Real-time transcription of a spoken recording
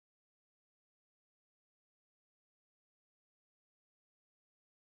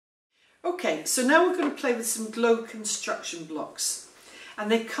Okay, so now we're going to play with some glow construction blocks, and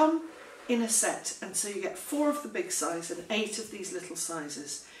they come in a set, and so you get 4 of the big size and 8 of these little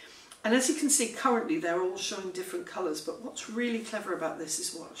sizes. And as you can see, currently they're all showing different colours, but what's really clever about this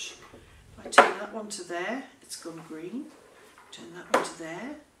is watch. If I turn that one to there, it's gone green. Turn that one to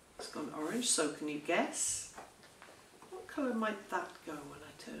there, it's gone orange. So can you guess? What colour might that go when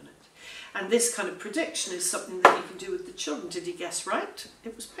I turn it? And this kind of prediction is something that you can do with the children. Did you guess right?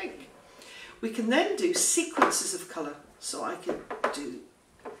 It was pink. We can then do sequences of colour. So I can do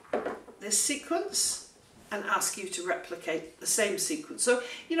this sequence and ask you to replicate the same sequence. So,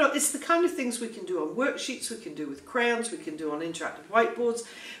 you know, it's the kind of things we can do on worksheets, we can do with crayons, we can do on interactive whiteboards,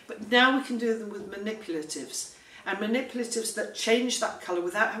 but now we can do them with manipulatives. And manipulatives that change that colour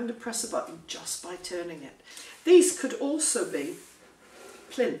without having to press a button, just by turning it. These could also be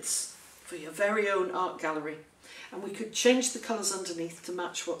plinths for your very own art gallery. And we could change the colours underneath to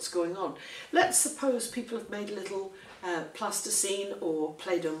match what's going on. Let's suppose people have made little plasticine or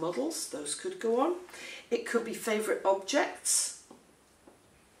Play-Doh models. Those could go on. It could be favourite objects.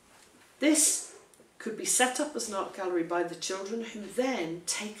 This could be set up as an art gallery by the children, who then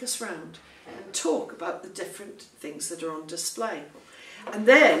take us round and talk about the different things that are on display. And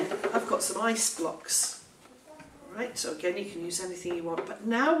then I've got some ice blocks. Right, so again, you can use anything you want, but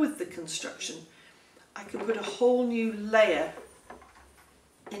now with the construction, I can put a whole new layer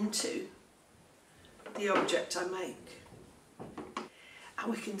into the object I make.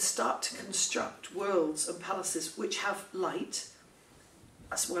 And we can start to construct worlds and palaces which have light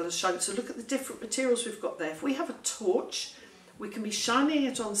as well as shine. So look at the different materials we've got there. If we have a torch, we can be shining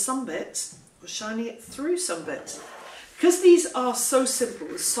it on some bits or shining it through some bits. Because these are so simple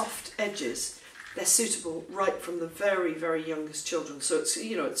with soft edges, they're suitable right from the very, very youngest children. So it's,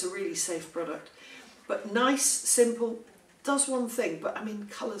 you know, it's a really safe product. But nice, simple, does one thing, but I mean,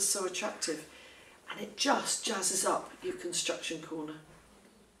 colour's so attractive, and it just jazzes up your construction corner.